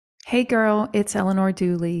Hey girl, it's Eleanor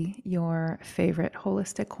Dooley, your favorite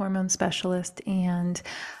holistic hormone specialist, and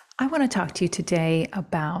I want to talk to you today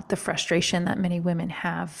about the frustration that many women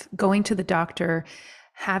have going to the doctor,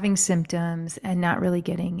 having symptoms, and not really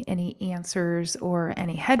getting any answers or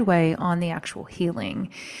any headway on the actual healing.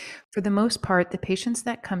 For the most part, the patients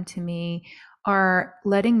that come to me are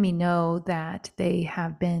letting me know that they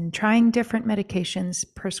have been trying different medications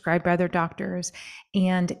prescribed by their doctors,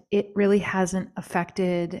 and it really hasn't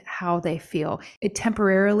affected how they feel. It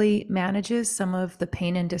temporarily manages some of the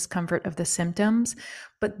pain and discomfort of the symptoms,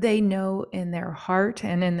 but they know in their heart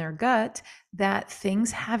and in their gut that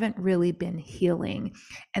things haven't really been healing.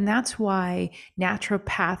 And that's why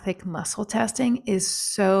naturopathic muscle testing is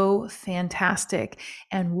so fantastic,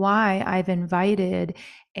 and why I've invited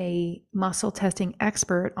a muscle testing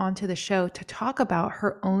expert onto the show to talk about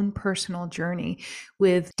her own personal journey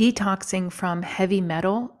with detoxing from heavy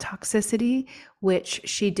metal toxicity, which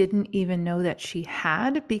she didn't even know that she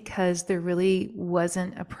had because there really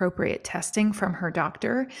wasn't appropriate testing from her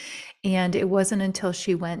doctor. And it wasn't until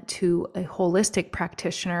she went to a holistic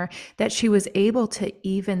practitioner that she was able to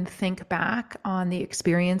even think back on the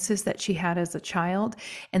experiences that she had as a child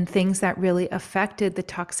and things that really affected the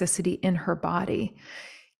toxicity in her body.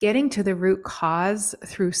 Getting to the root cause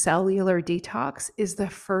through cellular detox is the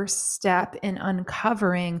first step in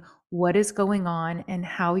uncovering what is going on and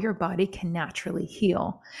how your body can naturally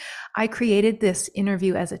heal. I created this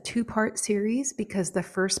interview as a two-part series because the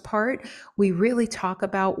first part, we really talk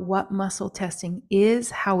about what muscle testing is,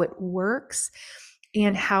 how it works,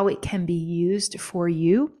 and how it can be used for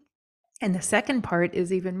you. And the second part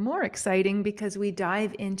is even more exciting because we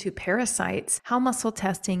dive into parasites, how muscle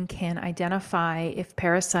testing can identify if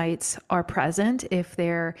parasites are present, if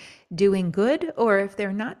they're doing good or if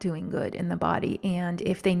they're not doing good in the body, and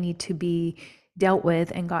if they need to be dealt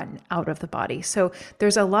with and gotten out of the body. So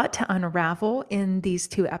there's a lot to unravel in these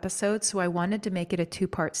two episodes. So I wanted to make it a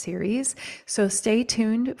two-part series. So stay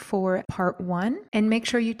tuned for part one and make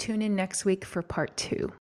sure you tune in next week for part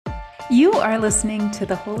two. You are listening to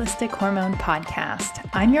the Holistic Hormone Podcast.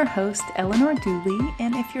 I'm your host, Eleanor Dooley,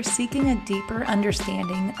 and if you're seeking a deeper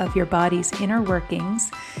understanding of your body's inner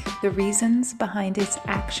workings, the reasons behind its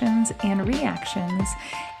actions and reactions,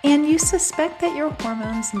 and you suspect that your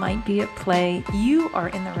hormones might be at play, you are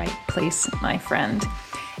in the right place, my friend.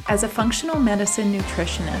 As a functional medicine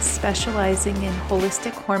nutritionist specializing in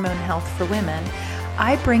holistic hormone health for women,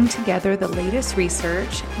 I bring together the latest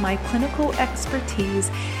research, my clinical expertise,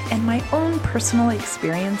 and my own personal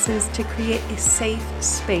experiences to create a safe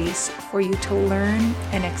space for you to learn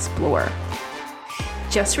and explore.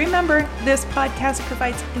 Just remember, this podcast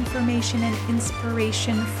provides information and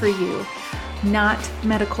inspiration for you, not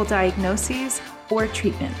medical diagnoses or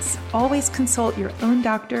treatments. Always consult your own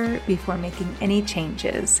doctor before making any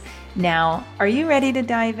changes. Now, are you ready to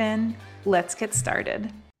dive in? Let's get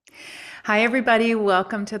started. Hi, everybody.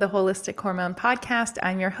 Welcome to the Holistic Hormone Podcast.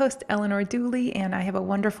 I'm your host, Eleanor Dooley, and I have a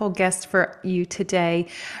wonderful guest for you today.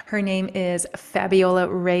 Her name is Fabiola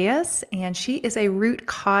Reyes, and she is a root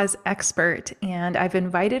cause expert. And I've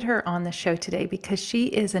invited her on the show today because she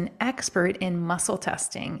is an expert in muscle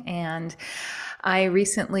testing. And I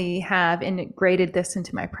recently have integrated this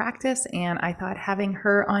into my practice, and I thought having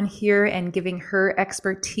her on here and giving her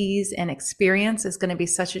expertise and experience is going to be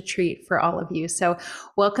such a treat for all of you. So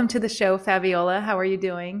welcome to the show, Fabiola. How are you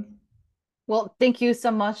doing? Well, thank you so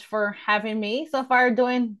much for having me. So far,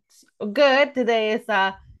 doing good. Today is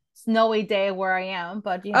a snowy day where I am,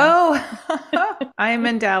 but Oh, I am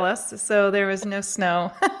in Dallas, so there was no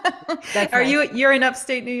snow. that's Are nice. you're in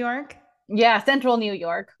upstate New York? Yeah, Central New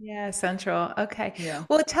York. Yeah, Central. Okay. Yeah.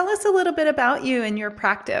 Well, tell us a little bit about you and your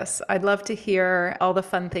practice. I'd love to hear all the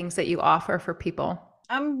fun things that you offer for people.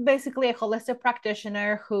 I'm basically a holistic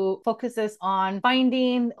practitioner who focuses on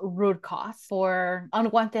finding root cause for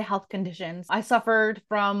unwanted health conditions. I suffered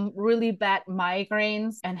from really bad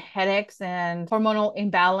migraines and headaches and hormonal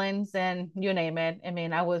imbalance and you name it. I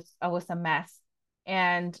mean, I was a mess.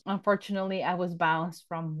 And unfortunately, I was bounced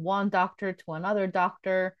from one doctor to another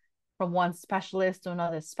doctor, from one specialist to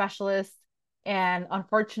another specialist. And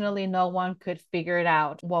unfortunately, no one could figure it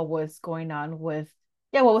out what was going on with,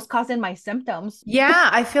 yeah, what was causing my symptoms. Yeah,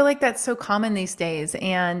 I feel like that's so common these days.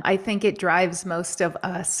 And I think it drives most of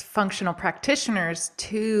us functional practitioners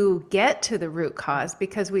to get to the root cause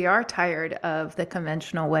because we are tired of the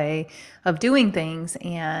conventional way of doing things.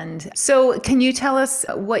 And so, can you tell us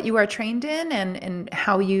what you are trained in and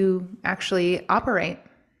how you actually operate?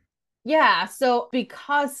 Yeah, so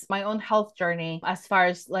because my own health journey, as far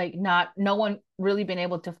as like not no one really been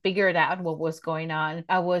able to figure it out what was going on,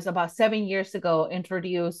 I was about 7 years ago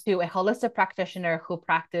introduced to a holistic practitioner who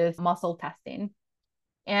practiced muscle testing.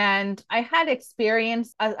 And I had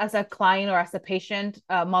experience as a client or as a patient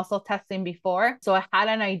muscle testing before. So I had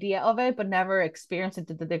an idea of it, but never experienced it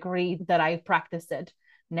to the degree that I practice it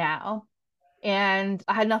now. And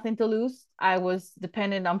I had nothing to lose. I was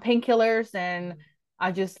dependent on painkillers and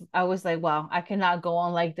I was like, well, I cannot go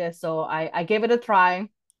on like this. So I gave it a try.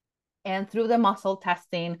 And through the muscle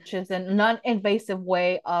testing, which is a non-invasive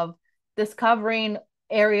way of discovering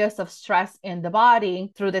areas of stress in the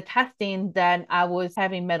body through the testing, then I was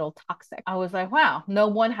heavy metal toxic. I was like, wow, no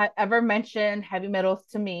one had ever mentioned heavy metals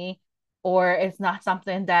to me, or it's not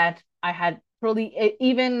something that I had really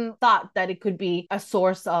even thought that it could be a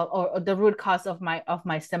source of or the root cause of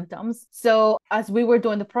my symptoms. So as we were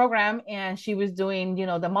doing the program and she was doing,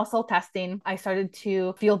 the muscle testing, I started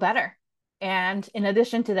to feel better. And in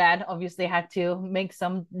addition to that, obviously, I had to make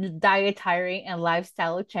some dietary and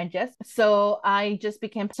lifestyle changes. So I just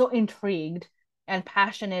became so intrigued and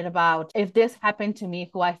passionate about if this happened to me,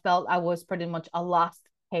 who I felt I was pretty much a lost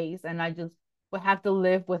case, and I just would have to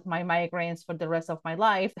live with my migraines for the rest of my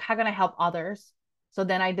life. How can I help others? So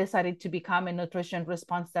then I decided to become a nutrition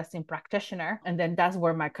response testing practitioner. And then that's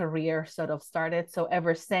where my career sort of started. So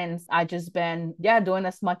ever since, I just been, yeah, doing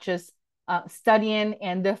as much as studying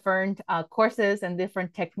and different courses and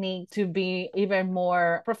different techniques to be even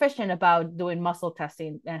more proficient about doing muscle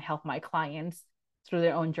testing and help my clients through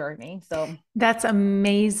their own journey. So That's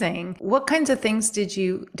amazing. What kinds of things did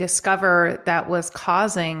you discover that was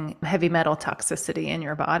causing heavy metal toxicity in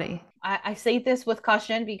your body? I say this with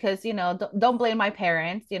caution because, don't blame my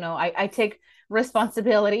parents. I take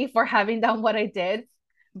responsibility for having done what I did.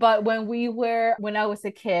 But when I was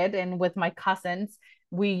a kid and with my cousins,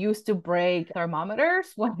 we used to break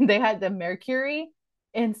thermometers when they had the mercury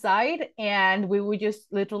inside, and we would just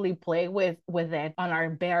literally play with it on our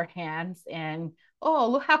bare hands. And oh,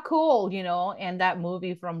 look how cool, and that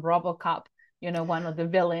movie from RoboCop, one of the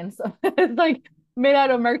villains, like made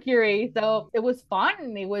out of mercury. So it was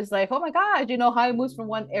fun. It was like, oh my God, how it moves from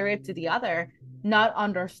one area to the other, not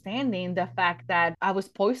understanding the fact that I was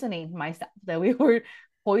poisoning myself, that we were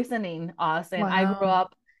poisoning us. And I grew Wow.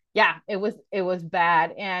 up, yeah, it was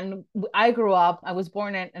bad. And I was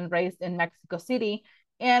born and raised in Mexico City.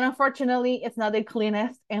 And unfortunately, it's not the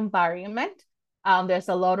cleanest environment. There's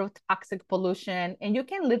a lot of toxic pollution, and you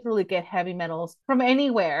can literally get heavy metals from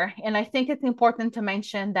anywhere. And I think it's important to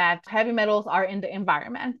mention that heavy metals are in the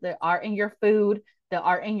environment, they are in your food, they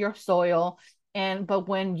are in your soil. But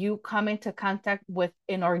when you come into contact with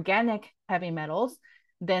inorganic heavy metals,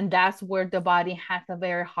 then that's where the body has a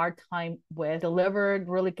very hard time with. The liver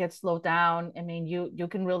really gets slowed down. I mean, you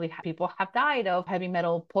can really have, people have died of heavy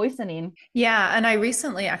metal poisoning. Yeah, and I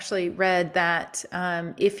recently actually read that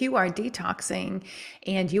if you are detoxing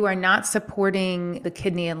and you are not supporting the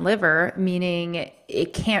kidney and liver, meaning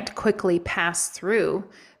it can't quickly pass through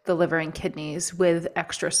the liver and kidneys with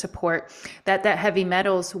extra support, that heavy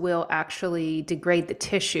metals will actually degrade the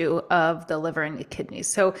tissue of the liver and the kidneys.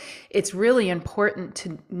 So it's really important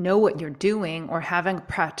to know what you're doing or having a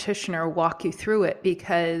practitioner walk you through it,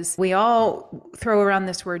 because we all throw around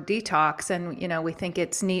this word detox and we think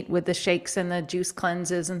it's neat with the shakes and the juice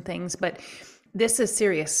cleanses and things, but this is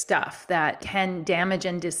serious stuff that can damage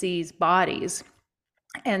and disease bodies.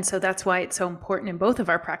 And so that's why it's so important in both of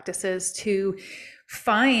our practices to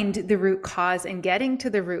find the root cause. And getting to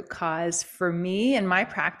the root cause for me and my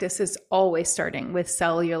practice is always starting with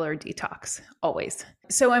cellular detox, always.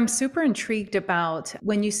 So I'm super intrigued about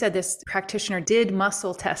when you said this practitioner did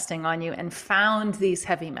muscle testing on you and found these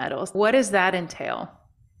heavy metals. What does that entail?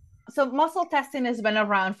 So muscle testing has been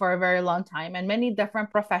around for a very long time, and many different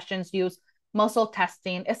professions use muscle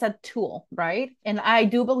testing as a tool, right? And I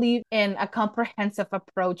do believe in a comprehensive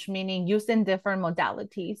approach, meaning using different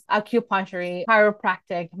modalities: acupuncture,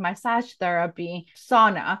 chiropractic, massage therapy,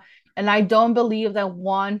 sauna. And I don't believe that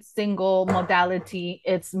one single modality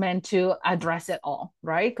is meant to address it all,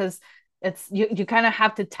 right? Because it's you kind of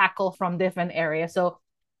have to tackle from different areas. So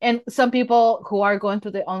and some people who are going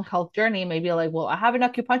through their own health journey may be like, well, I have an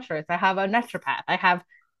acupuncturist, I have a naturopath, I have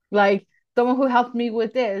like someone who helped me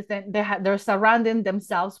with this. And they're surrounding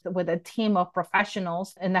themselves with a team of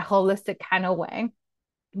professionals in a holistic kind of way.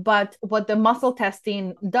 But what the muscle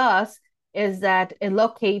testing does is that it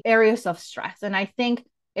locates areas of stress. And I think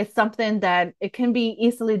it's something that it can be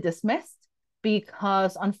easily dismissed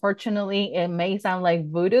because unfortunately it may sound like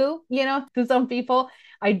voodoo, to some people.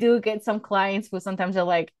 I do get some clients who sometimes are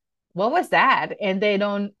like, what was that? And they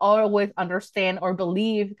don't always understand or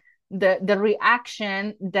believe the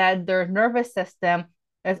reaction that their nervous system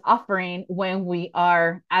is offering when we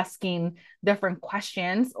are asking different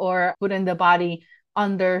questions or putting the body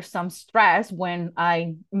under some stress when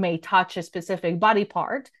I may touch a specific body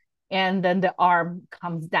part and then the arm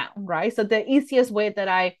comes down, right? So the easiest way that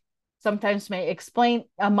I sometimes may explain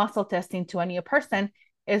a muscle testing to a new person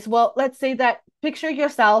is, well, let's say that picture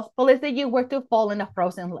yourself, well, let's say you were to fall in a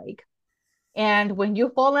frozen lake. And when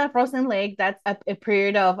you fall in a frozen lake, that's a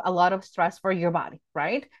period of a lot of stress for your body,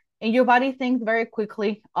 right? And your body thinks very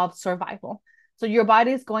quickly of survival. So your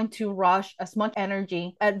body is going to rush as much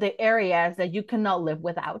energy at the areas that you cannot live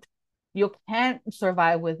without. You can't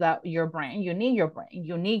survive without your brain. You need your brain.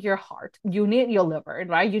 You need your heart. You need your liver,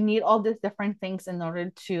 right? You need all these different things in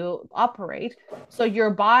order to operate. So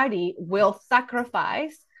your body will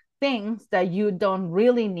sacrifice things that you don't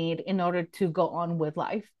really need in order to go on with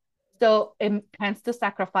life. So it tends to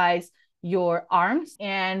sacrifice your arms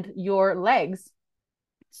and your legs.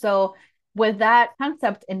 So, with that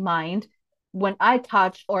concept in mind, when I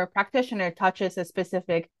touch or a practitioner touches a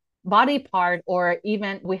specific body part, or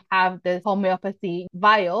even we have the homeopathy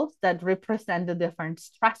vials that represent the different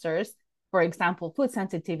stressors, for example, food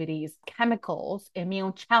sensitivities, chemicals,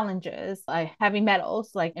 immune challenges, heavy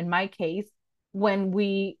metals, like in my case, when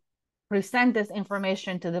we present this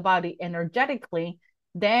information to the body energetically,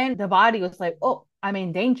 then the body was like, oh, I'm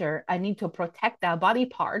in danger. I need to protect that body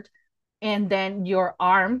part. And then your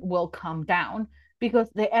arm will come down because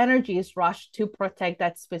the energy is rushed to protect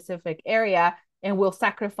that specific area and will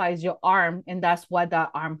sacrifice your arm. And that's why the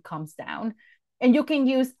arm comes down. And you can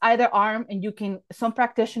use either arm, and you can, some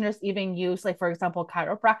practitioners even use, like, for example,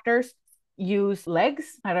 chiropractors use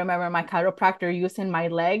legs. I remember my chiropractor using my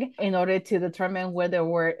leg in order to determine where there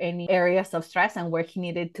were any areas of stress and where he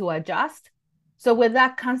needed to adjust. So with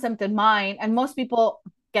that concept in mind, and most people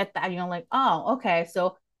get that, like, oh, okay,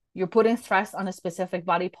 so you're putting stress on a specific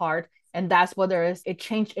body part, and that's why there is a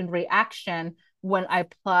change in reaction when I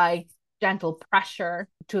apply gentle pressure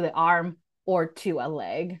to the arm or to a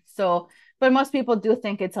leg. So, but most people do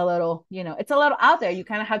think it's a little, it's a little out there. You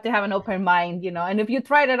kind of have to have an open mind, and if you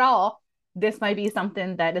tried it all, this might be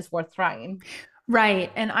something that is worth trying.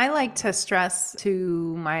 Right. And I like to stress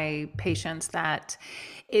to my patients that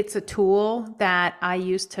it's a tool that I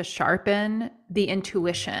use to sharpen the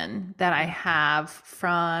intuition that I have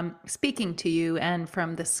from speaking to you and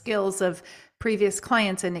from the skills of previous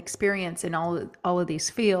clients and experience in all of these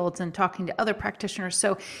fields and talking to other practitioners.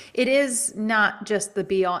 So it is not just the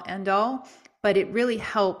be all end all, but it really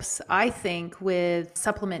helps, I think, with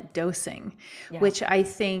supplement dosing, Yeah. which I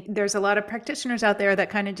think there's a lot of practitioners out there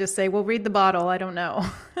that kind of just say, well, read the bottle, I don't know.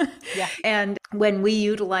 Yeah. And when we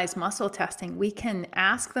utilize muscle testing, we can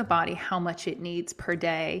ask the body how much it needs per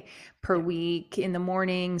day, per week, in the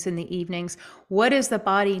mornings, in the evenings. What is the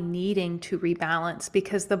body needing to rebalance?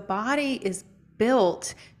 Because the body is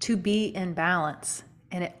built to be in balance.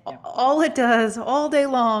 And all it does all day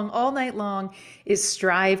long, all night long, is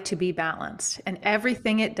strive to be balanced. And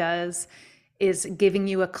everything it does is giving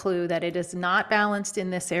you a clue that it is not balanced in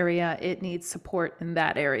this area. It needs support in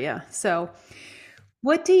that area. So,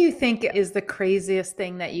 what do you think is the craziest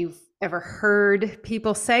thing that you've ever heard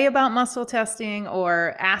people say about muscle testing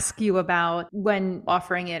or ask you about when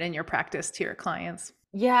offering it in your practice to your clients?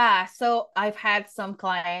 Yeah, so I've had some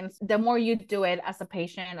clients, the more you do it as a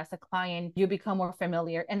patient, as a client, you become more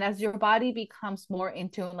familiar. And as your body becomes more in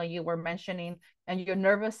tune, like you were mentioning, and your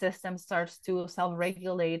nervous system starts to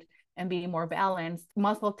self-regulate and be more balanced,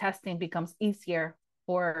 muscle testing becomes easier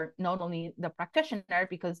for not only the practitioner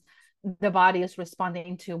because the body is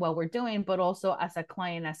responding to what we're doing, but also as a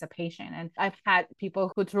client, as a patient. And I've had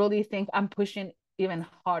people who truly think I'm pushing even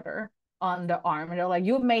harder on the arm, and they're like,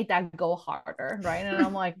 you made that go harder, right? And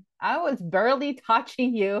I'm like, I was barely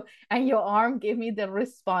touching you and your arm gave me the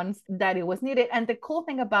response that it was needed. And the cool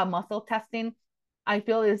thing about muscle testing, I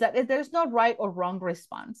feel, is that there's no right or wrong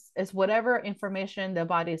response. It's whatever information the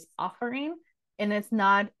body is offering, and it's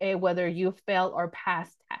not a whether you fail or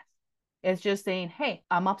pass test. It's just saying, hey,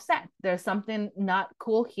 I'm upset, there's something not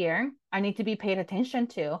cool here, I need to be paid attention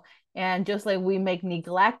to. And just like we make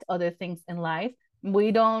neglect other things in life,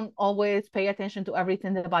 we don't always pay attention to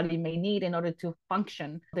everything the body may need in order to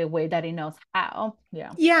function the way that it knows how.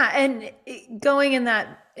 Yeah. Yeah, and going in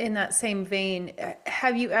that same vein,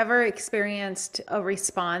 have you ever experienced a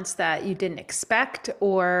response that you didn't expect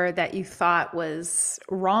or that you thought was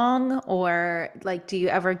wrong? Or like, do you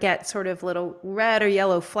ever get sort of little red or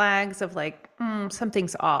yellow flags of like,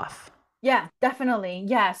 something's off? Yeah, definitely.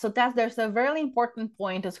 Yeah. So there's a very important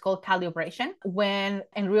point. It's called calibration when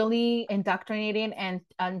and really indoctrinating and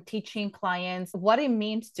teaching clients what it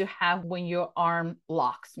means to have when your arm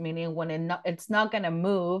locks, meaning when it's not going to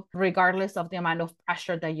move regardless of the amount of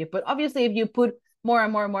pressure that you put. Obviously, if you put more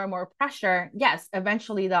and more and more and more pressure, yes,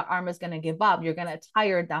 eventually the arm is going to give up. You're going to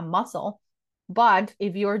tire that muscle. But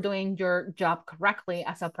if you're doing your job correctly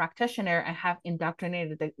as a practitioner and have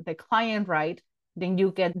indoctrinated the client right, then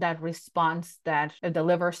you get that response that if the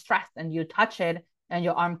liver is stressed and you touch it and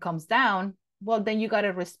your arm comes down, well, then you got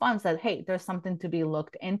a response that, hey, there's something to be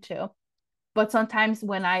looked into. But sometimes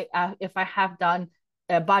when if I have done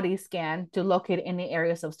a body scan to locate any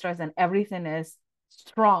areas of stress and everything is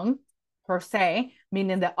strong per se,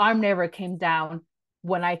 meaning the arm never came down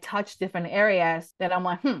when I touch different areas, then I'm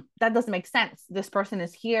like, that doesn't make sense. This person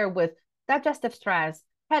is here with digestive stress,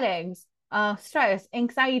 headaches, stress,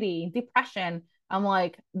 anxiety, depression. I'm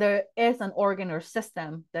like, there is an organ or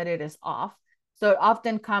system that it is off. So it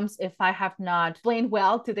often comes if I have not explained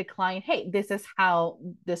well to the client, hey, this is how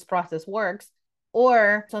this process works.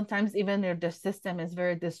 Or sometimes even if the system is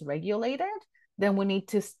very dysregulated, then we need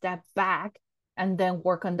to step back and then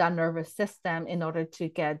work on that nervous system in order to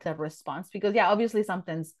get the response. Because yeah, obviously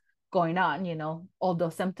something's going on, all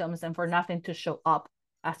those symptoms, and for nothing to show up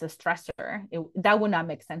as a stressor, that would not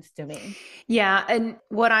make sense to me. Yeah. And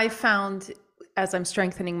what I found as I'm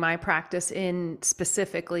strengthening my practice in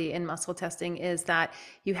specifically in muscle testing is that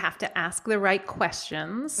you have to ask the right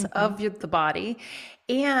questions Mm-hmm. of the body.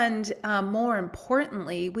 And more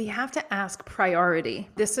importantly, we have to ask priority.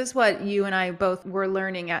 This is what you and I both were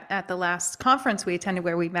learning at the last conference we attended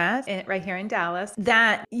where we met right here in Dallas,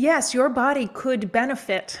 that yes, your body could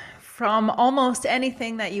benefit from almost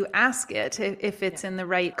anything that you ask it if it's in the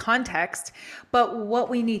right context. But what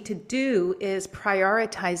we need to do is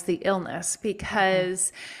prioritize the illness Mm-hmm.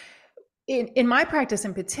 because in my practice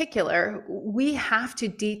in particular, we have to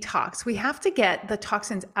detox. We have to get the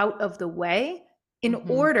toxins out of the way in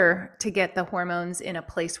Mm-hmm. order to get the hormones in a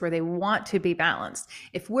place where they want to be balanced.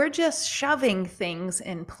 If we're just shoving things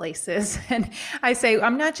in places, and I say,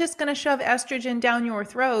 I'm not just going to shove estrogen down your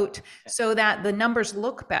throat so that the numbers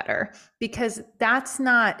look better, because that's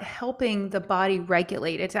not helping the body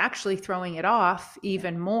regulate. It's actually throwing it off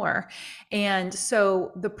even more. And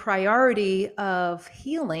so the priority of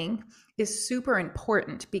healing is super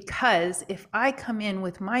important, because if I come in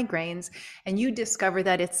with migraines and you discover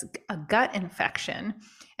that it's a gut infection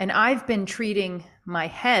and I've been treating my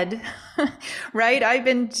head, right? I've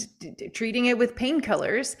been treating it with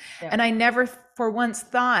painkillers, Yeah. and I never for once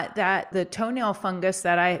thought that the toenail fungus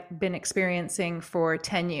that I've been experiencing for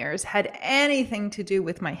 10 years had anything to do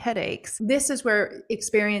with my headaches. This is where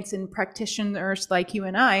experience in practitioners like you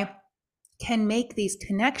and I can make these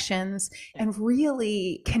connections Yeah. and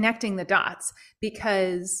really connecting the dots,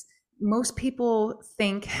 because most people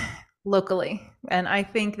think locally, and I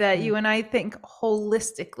think that Mm-hmm. you and I think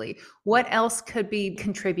holistically. What else could be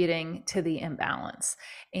contributing to the imbalance?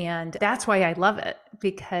 And that's why I love it,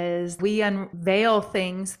 because we unveil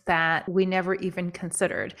things that we never even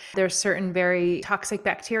considered. There's certain very toxic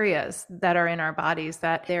bacteria that are in our bodies,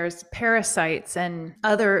 that there's parasites and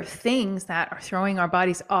other things that are throwing our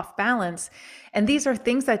bodies off balance. And these are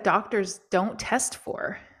things that doctors don't test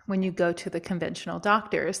for when you go to the conventional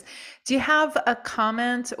doctors. Do you have a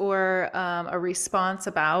comment or a response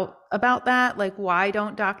about that? Like, why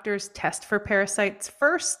don't doctors test for parasites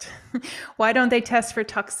first? Why don't they test for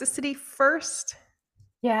toxicity first?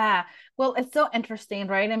 Yeah. Well, it's so interesting,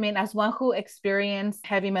 right? I mean, as one who experienced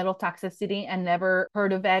heavy metal toxicity and never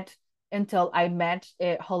heard of it until I met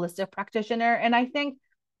a holistic practitioner. And I think,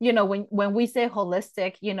 when we say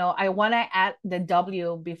holistic, I want to add the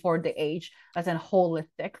W before the H as in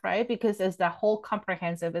holistic, right? Because it's the whole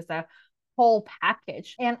comprehensive, it's a whole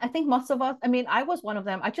package. And I think most of us, I mean, I was one of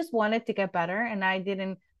them. I just wanted to get better and I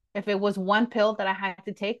didn't, if it was one pill that I had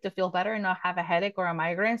to take to feel better and not have a headache or a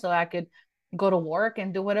migraine so I could go to work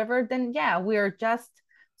and do whatever, then yeah, we're just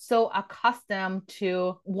so accustomed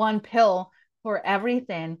to one pill for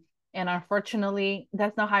everything. And unfortunately,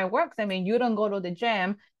 that's not how it works. I mean, you don't go to the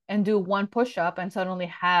gym and do one push up and suddenly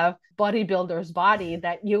have bodybuilder's body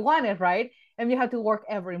that you wanted, right? And you have to work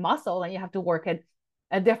every muscle and you have to work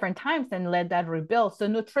at different times and let that rebuild. So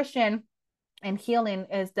nutrition and healing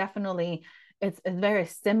is definitely it's very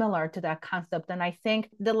similar to that concept. And I think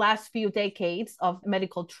the last few decades of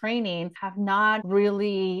medical training have not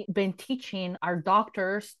really been teaching our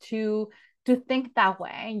doctors to to think that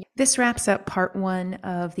way. This wraps up part 1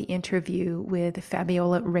 of the interview with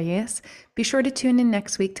Fabiola Reyes. Be sure to tune in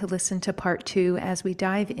next week to listen to part 2 as we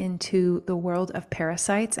dive into the world of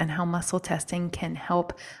parasites and how muscle testing can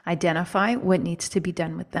help identify what needs to be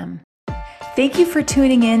done with them. Thank you for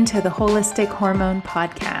tuning in to the Holistic Hormone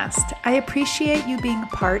Podcast. I appreciate you being a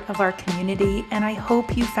part of our community, and I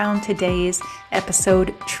hope you found today's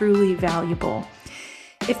episode truly valuable.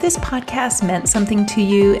 If this podcast meant something to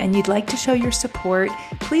you and you'd like to show your support,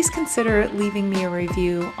 please consider leaving me a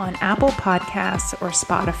review on Apple Podcasts or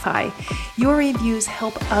Spotify. Your reviews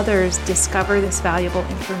help others discover this valuable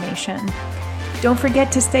information. Don't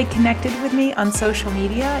forget to stay connected with me on social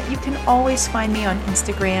media. You can always find me on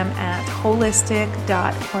Instagram at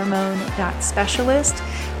holistic.hormone.specialist,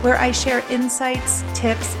 where I share insights,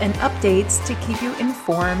 tips, and updates to keep you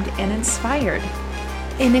informed and inspired.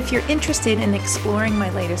 And if you're interested in exploring my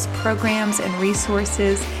latest programs and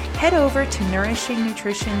resources, head over to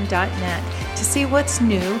nourishingnutrition.net to see what's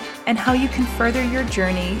new and how you can further your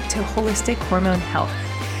journey to holistic hormone health.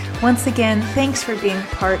 Once again, thanks for being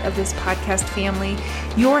part of this podcast family.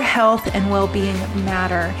 Your health and well-being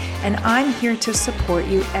matter, and I'm here to support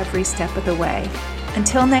you every step of the way.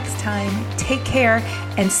 Until next time, take care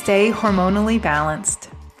and stay hormonally balanced.